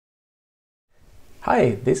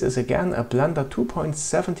Hi, this is again a Blender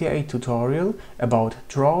 2.78 tutorial about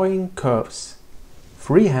drawing curves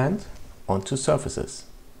freehand onto surfaces.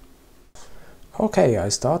 Okay, I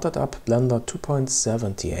started up Blender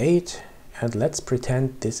 2.78 and let's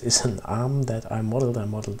pretend this is an arm that I modeled. I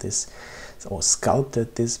modeled this or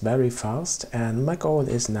sculpted this very fast, and my goal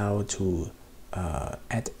is now to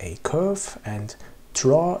add a curve and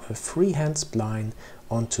draw a freehand spline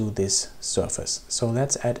onto this surface. So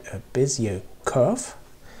let's add a Bezier curve.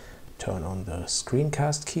 Turn on the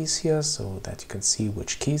screencast keys here so that you can see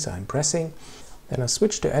which keys I'm pressing. Then I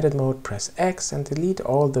switch to edit mode, press X and delete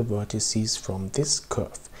all the vertices from this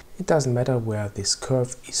curve. It doesn't matter where this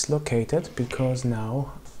curve is located because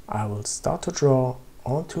now I will start to draw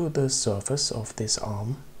onto the surface of this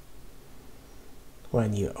arm.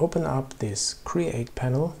 When you open up this Create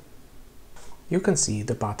panel, you can see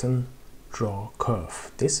the button Draw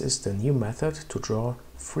Curve. This is the new method to draw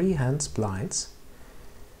freehand splines.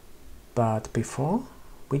 But before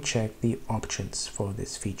we check the options for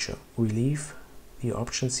this feature, we leave the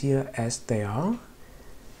options here as they are.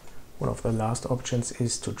 One of the last options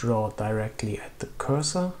is to draw directly at the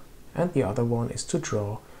cursor, and the other one is to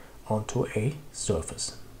draw onto a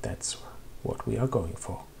surface. That's what we are going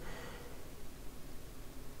for.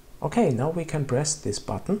 Okay, now we can press this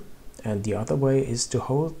button, and the other way is to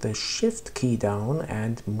hold the Shift key down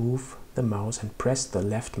and move the mouse and press the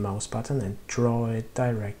left mouse button and draw it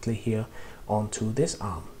directly here onto this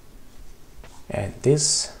arm. And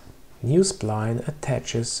this new spline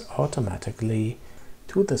attaches automatically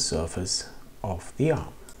to the surface of the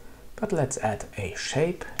arm. But let's add a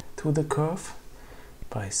shape to the curve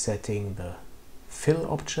by setting the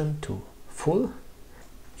fill option to full,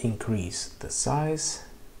 increase the size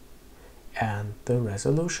and the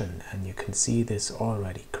resolution, and you can see this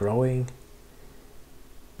already growing.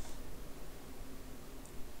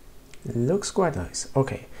 Looks quite nice.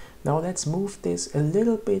 Okay, now let's move this a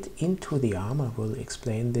little bit into the arm. I will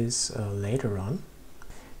explain this later on.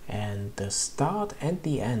 And the start and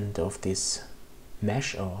the end of this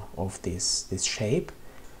mesh or of this shape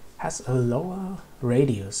has a lower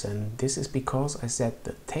radius, and this is because I set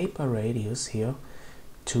the taper radius here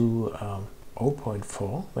to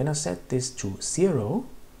 0.4. When I set this to 0,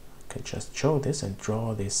 I can just show this and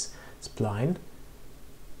draw this spline.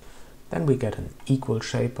 Then we get an equal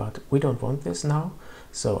shape, but we don't want this now.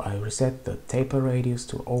 So I reset the taper radius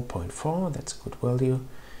to 0.4. That's a good value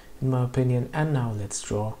in my opinion. And now let's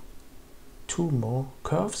draw two more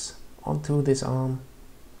curves onto this arm.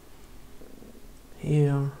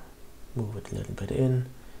 Here, move it a little bit in,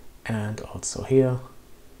 and also here.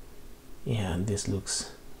 Yeah, and this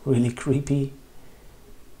looks really creepy,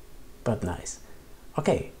 but nice.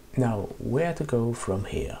 Okay, now where to go from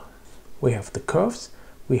here? We have the curves,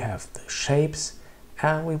 we have the shapes,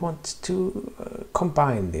 and we want to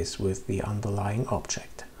combine this with the underlying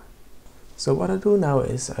object. So what I do now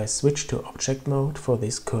is I switch to object mode for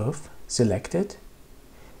this curve, select it,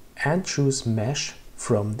 and choose mesh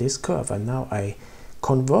from this curve. And now I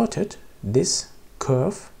converted this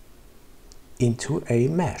curve into a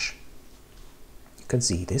mesh. You can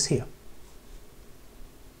see this here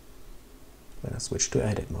when I switch to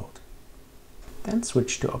edit mode. Then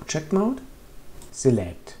switch to object mode,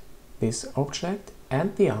 select this object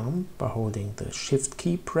and the arm by holding the Shift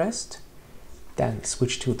key pressed, then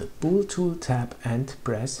switch to the Bool Tool tab and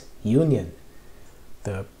press Union.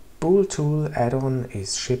 The Bool Tool add-on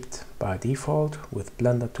is shipped by default with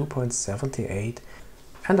Blender 2.78,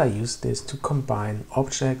 and I use this to combine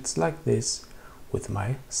objects like this with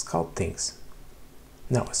my sculptings.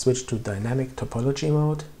 Now I switch to dynamic topology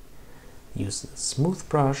mode, use the smooth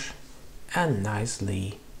brush and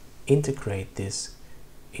nicely integrate this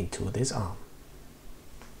into this arm.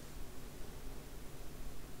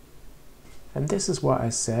 And this is why I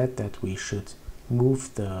said that we should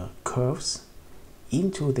move the curves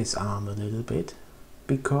into this arm a little bit,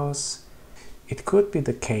 because it could be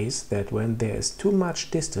the case that when there is too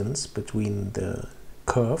much distance between the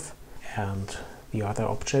curve and the other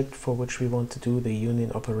object for which we want to do the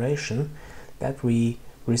union operation, that we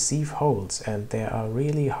receive holes, and they are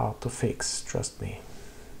really hard to fix, trust me.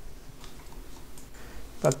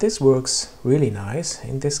 But this works really nice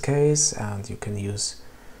in this case, and you can use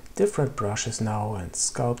different brushes now and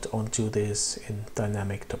sculpt onto this in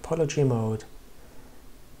dynamic topology mode.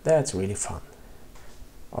 That's really fun.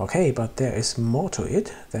 Okay, but there is more to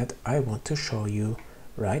it that I want to show you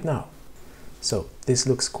right now. So this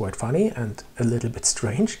looks quite funny and a little bit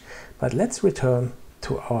strange, but let's return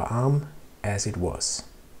to our arm as it was.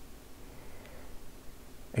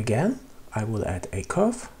 Again, I will add a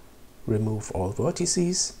curve, remove all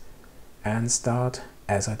vertices and start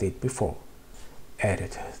as I did before.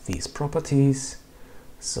 added these properties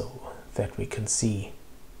so that we can see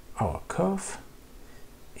our curve,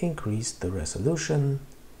 increased the resolution,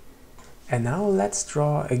 and now let's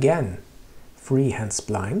draw again freehand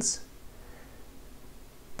splines,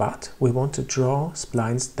 but we want to draw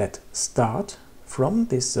splines that start from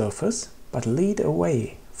this surface but lead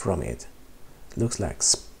away from it. Looks like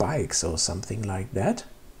spikes or something like that.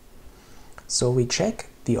 So we check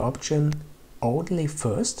the option only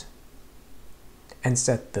first and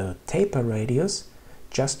set the taper radius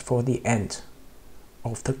just for the end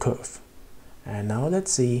of the curve. And now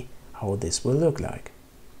let's see how this will look like.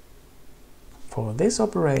 For this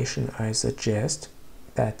operation, I suggest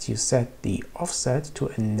that you set the offset to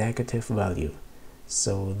a negative value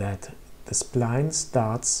so that the spline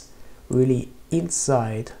starts really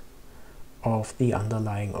inside of the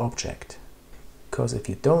underlying object. Because if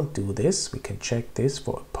you don't do this, we can check this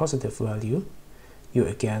for a positive value, you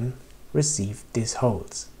again receive these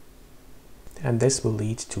holes. And this will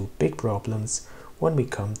lead to big problems when we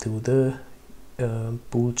come to the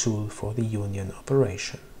Bool tool for the union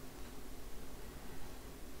operation.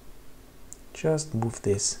 Just move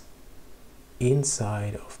this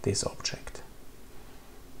inside of this object.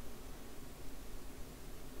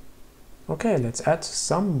 Okay, let's add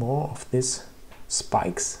some more of these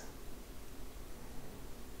spikes.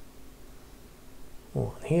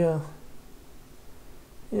 One here.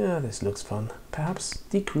 Yeah, this looks fun. Perhaps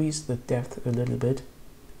decrease the depth a little bit.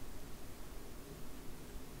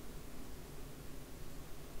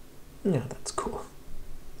 Yeah, that's cool.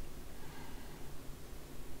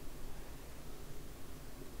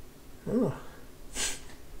 Oh.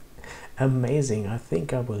 Amazing. I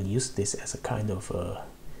think I will use this as a kind of a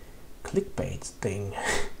clickbait thing.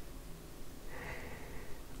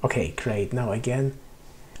 Okay, great. Now again,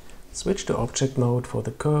 switch to object mode for the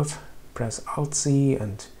curve, press Alt-C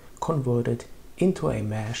and convert it into a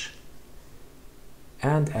mesh.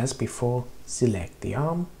 And as before, select the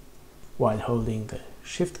arm while holding the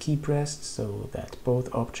Shift key pressed so that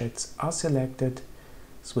both objects are selected.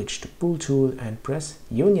 Switch to Bool Tool and press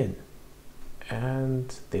Union.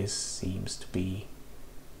 And this seems to be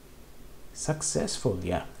successful.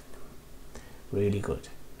 Yeah, really good.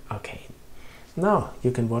 Okay, now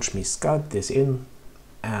you can watch me sculpt this in,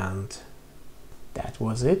 and that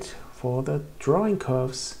was it for the drawing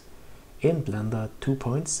curves in Blender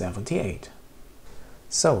 2.78.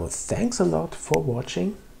 So thanks a lot for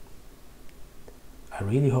watching. I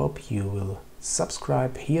really hope you will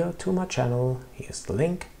subscribe here to my channel. Here's the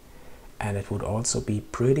link. And it would also be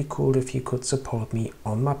pretty cool if you could support me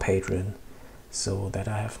on my Patreon so that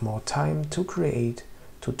I have more time to create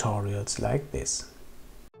tutorials like this.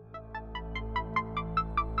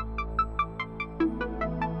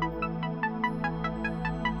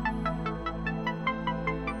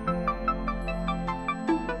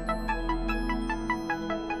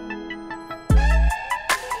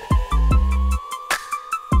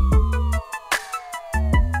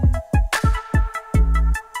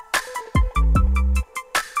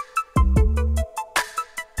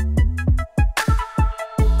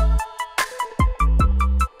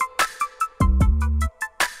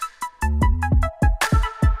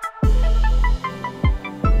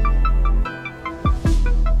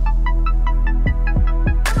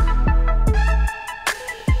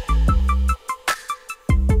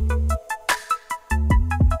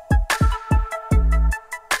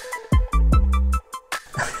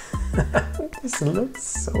 This looks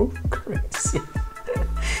so crazy.